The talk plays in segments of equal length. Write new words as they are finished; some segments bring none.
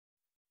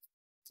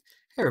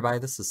Hey everybody,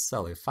 this is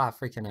Sully, 5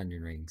 freaking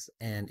onion rings.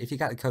 And if you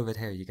got the COVID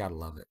hair, you gotta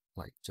love it.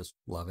 Like, just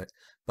love it.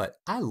 But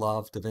I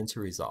love Davinci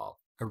Resolve.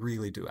 I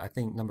really do. I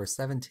think number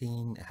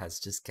 17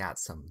 has just got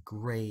some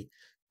great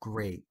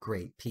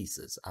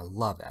pieces. I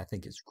love it. I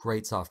think it's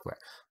great software.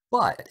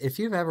 But if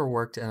you've ever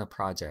worked in a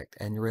project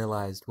and you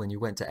realized when you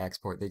went to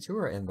export that you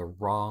were in the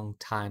wrong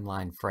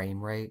timeline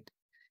frame rate,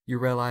 you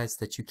realize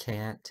that you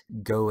can't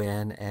go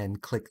in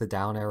and click the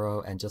down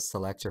arrow and just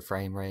select your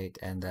frame rate,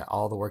 and that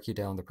all the work you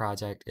did on the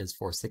project is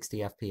for 60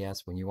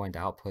 FPS when you want to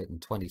output in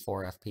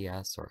 24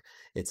 FPS, or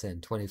it's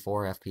in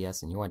 24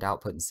 FPS and you want to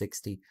output in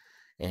 60,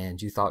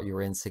 and you thought you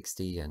were in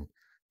 60 and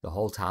the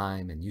whole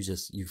time, and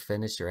you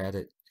finished your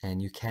edit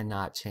and you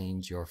cannot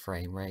change your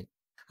frame rate.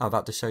 I'm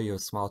about to show you a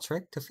small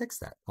trick to fix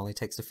that. Only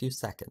takes a few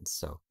seconds,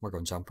 so we're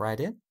going to jump right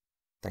in.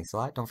 Thanks a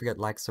lot. Don't forget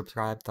to like,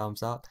 subscribe,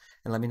 thumbs up,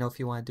 and let me know if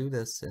you want to do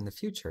this in the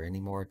future,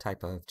 any more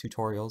type of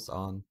tutorials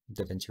on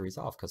Davinci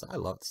Resolve, because I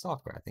love the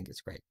software. I think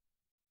it's great.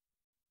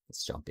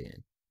 Let's jump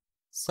in.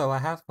 So I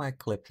have my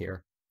clip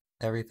here,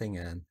 everything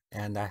in,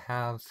 and I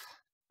have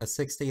a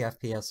 60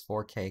 FPS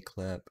 4K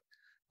clip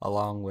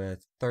along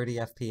with 30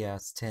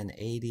 FPS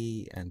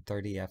 1080 and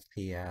 30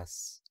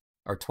 FPS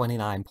or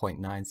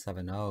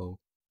 29.970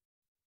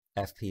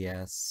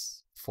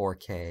 FPS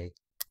 4K.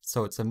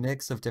 So it's a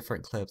mix of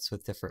different clips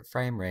with different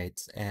frame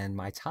rates, and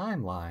my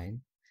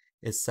timeline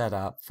is set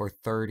up for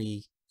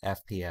 30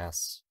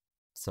 FPS.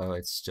 So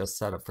it's just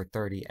set up for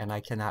 30, and I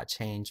cannot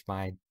change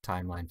my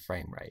timeline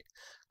frame rate.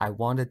 I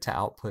wanted to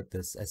output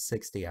this as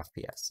 60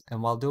 FPS,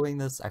 and while doing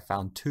this, I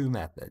found two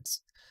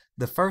methods.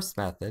 The first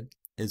method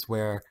is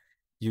where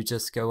you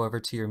just go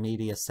over to your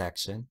media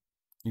section,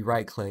 you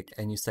right-click,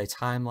 and you say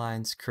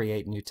Timelines,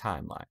 Create New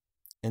Timeline.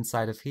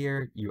 Inside of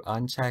here, you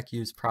uncheck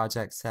Use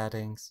Project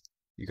Settings,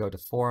 you go to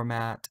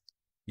Format,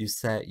 you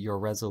set your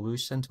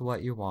resolution to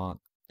what you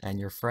want, and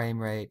your frame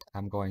rate,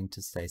 I'm going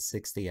to say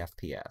 60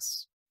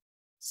 FPS.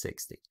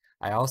 60.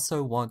 I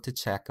also want to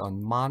check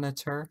on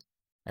Monitor,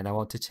 and I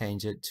want to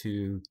change it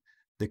to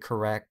the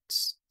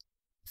correct,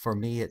 for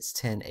me it's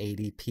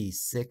 1080p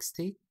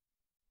 60,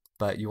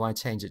 but you want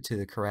to change it to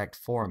the correct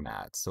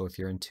format. So if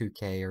you're in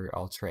 2K or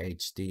Ultra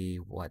HD,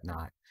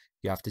 whatnot,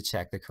 you have to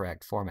check the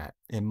correct format.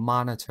 In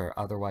Monitor,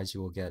 otherwise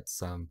you will get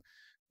some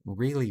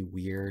really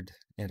weird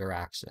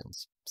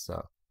interactions.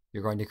 So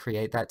you're going to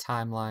create that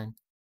timeline.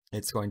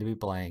 It's going to be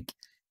blank.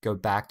 Go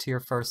back to your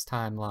first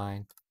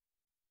timeline,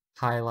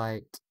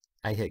 highlight.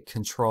 I hit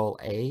Control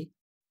A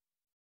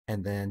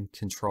and then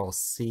Control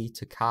C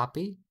to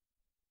copy.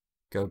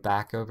 Go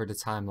back over to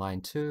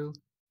timeline 2,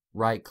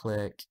 right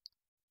click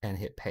and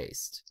hit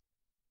paste.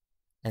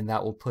 And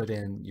that will put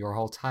in your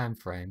whole time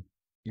frame.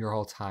 Your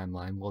whole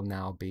timeline will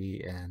now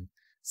be in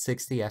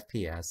 60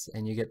 FPS,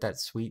 and you get that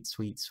sweet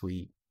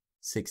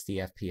 60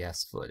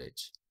 FPS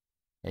footage.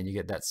 And you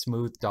get that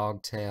smooth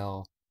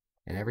dogtail,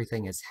 and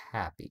everything is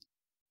happy.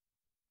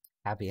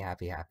 Happy.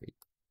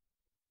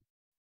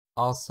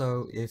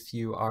 Also, if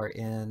you are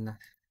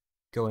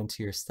go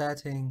into your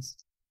settings,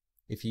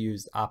 if you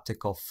use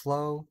optical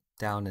flow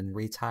down in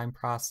retime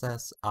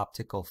process,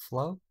 optical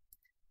flow,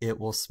 it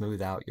will smooth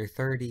out your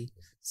 30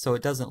 so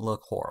it doesn't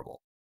look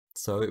horrible.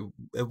 So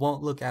it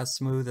won't look as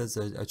smooth as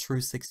a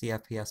true 60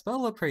 FPS, but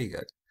it'll look pretty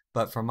good.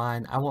 But for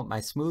mine, I want my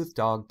smooth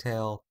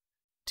dogtail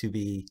to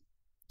be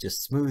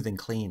just smooth and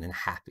clean and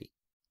happy.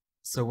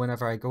 So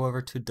whenever I go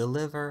over to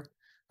deliver,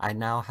 I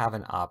now have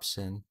an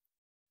option.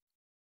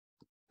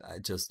 I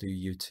just do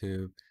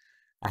YouTube.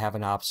 I have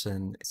an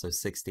option, so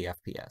 60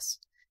 FPS.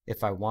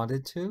 If I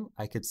wanted to,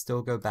 I could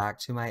still go back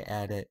to my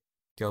edit,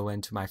 go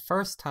into my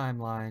first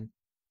timeline,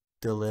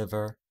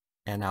 deliver,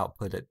 and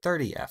output at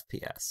 30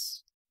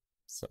 FPS.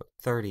 So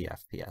 30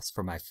 FPS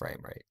for my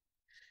frame rate.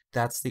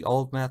 That's the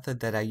old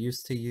method that I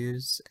used to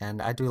use, and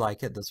I do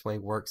like it. This way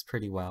works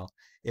pretty well.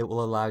 It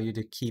will allow you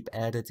to keep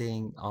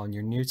editing on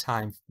your new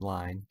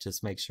timeline.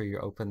 Just make sure you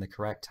open the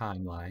correct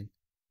timeline.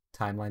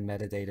 Timeline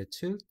metadata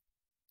 2,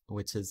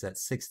 which is at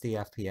 60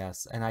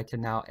 FPS, and I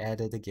can now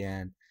edit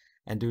again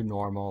and do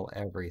normal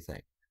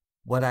everything.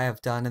 What I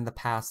have done in the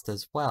past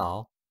as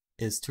well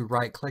is to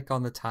right-click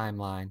on the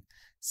timeline,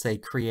 say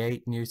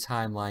Create New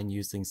Timeline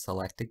using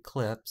selected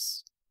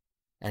clips,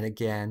 and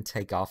again,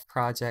 take off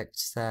project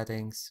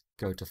settings,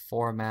 go to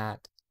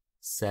Format,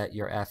 set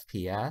your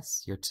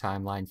FPS, your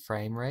timeline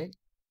frame rate.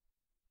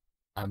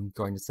 I'm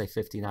going to say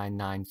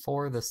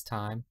 5994 this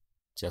time,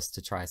 just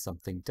to try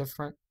something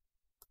different.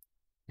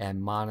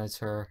 And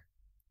Monitor.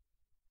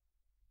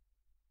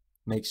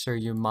 Make sure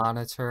you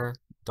monitor.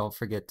 Don't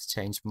forget to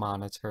change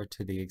Monitor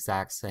to the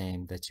exact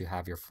same that you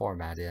have your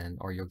format in,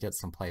 or you'll get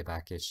some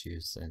playback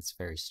issues, and it's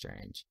very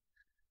strange.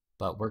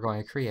 But we're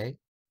going to create.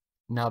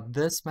 Now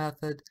this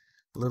method,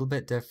 a little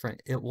bit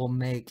different. It will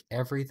make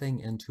everything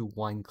into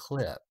one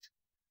clip.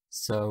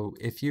 So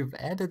if you've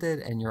edited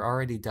and you're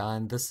already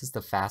done, this is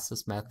the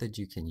fastest method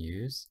you can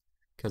use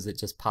because it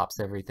just pops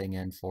everything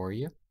in for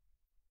you.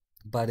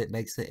 But it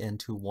makes it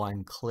into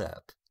one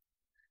clip.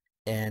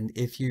 And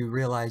if you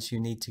realize you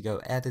need to go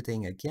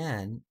editing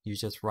again, you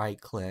just right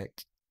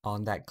click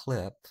on that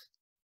clip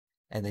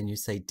and then you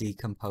say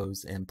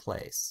decompose in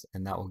place,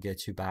 and that will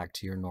get you back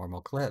to your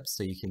normal clips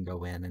so you can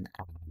go in and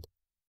add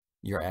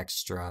your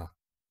extra,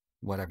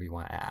 whatever you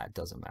want to add,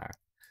 doesn't matter.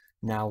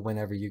 Now,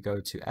 whenever you go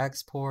to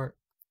export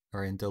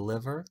or in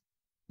deliver,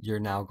 you're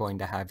now going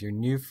to have your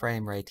new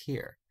frame rate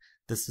here.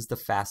 This is the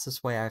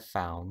fastest way I've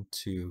found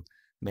to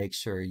make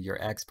sure you're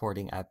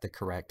exporting at the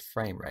correct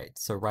frame rate.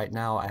 So right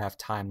now I have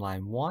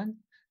timeline 1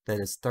 that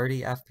is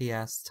 30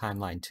 FPS,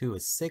 timeline 2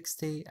 is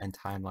 60, and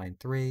timeline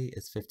 3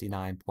 is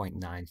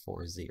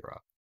 59.940.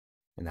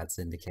 And that's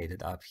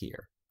indicated up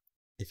here.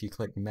 If you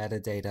click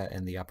metadata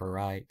in the upper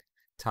right,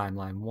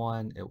 timeline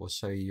 1, it will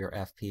show you your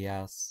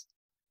FPS,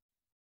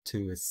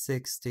 2 is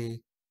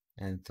 60,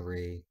 and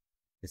 3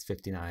 is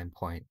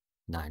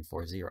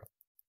 59.940.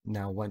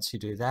 Now, once you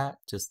do that,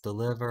 just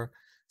deliver,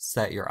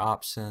 set your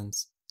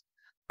options.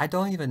 I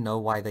don't even know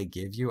why they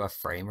give you a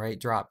frame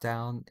rate drop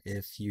down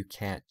if you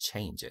can't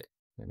change it.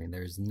 I mean,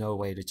 there's no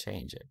way to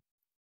change it.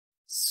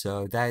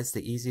 So that is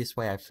the easiest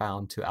way I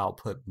found to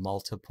output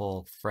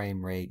multiple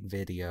frame rate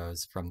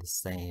videos from the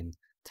same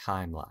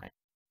timeline.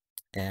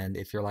 And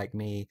if you're like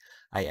me,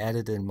 I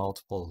edit in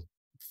multiple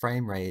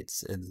frame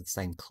rates in the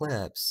same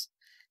clips,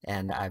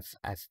 and I've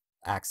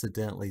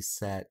accidentally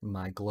set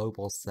my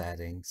global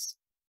settings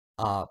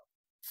up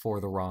for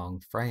the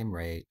wrong frame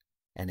rate,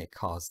 and it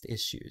caused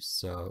issues.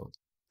 So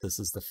this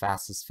is the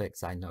fastest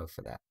fix I know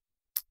for that.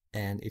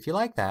 And if you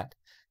like that,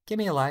 give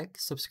me a like,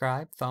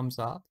 subscribe, thumbs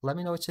up, let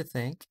me know what you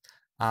think.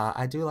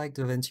 I do like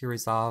Davinci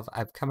Resolve.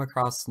 I've come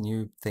across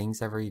new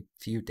things every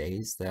few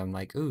days that I'm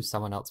like, ooh,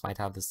 someone else might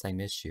have the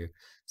same issue.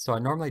 So I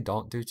normally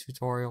don't do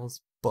tutorials,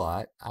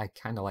 but I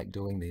kind of like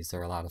doing these.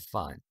 They're a lot of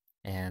fun.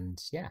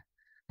 And yeah,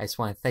 I just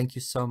want to thank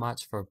you so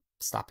much for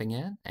stopping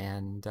in,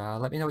 and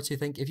let me know what you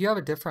think. If you have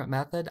a different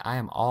method, I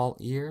am all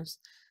ears,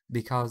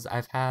 because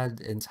I've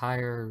had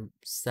entire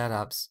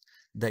setups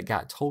that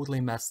got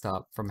totally messed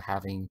up from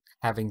having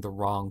the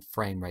wrong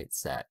frame rate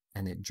set,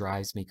 and it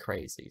drives me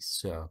crazy.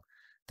 So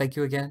thank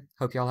you again.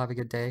 Hope y'all have a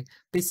good day.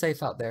 Be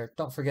safe out there.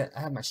 Don't forget,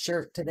 I have my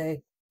shirt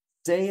today.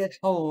 Stay at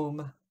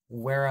home,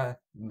 wear a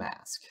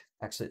mask.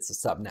 Actually, it's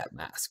a subnet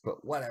mask,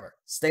 but whatever.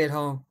 Stay at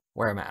home,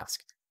 wear a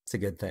mask. It's a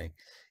good thing.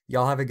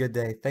 Y'all have a good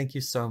day. Thank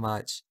you so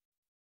much.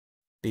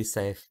 Be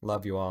safe.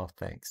 Love you all.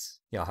 Thanks.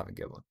 Y'all have a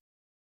good one.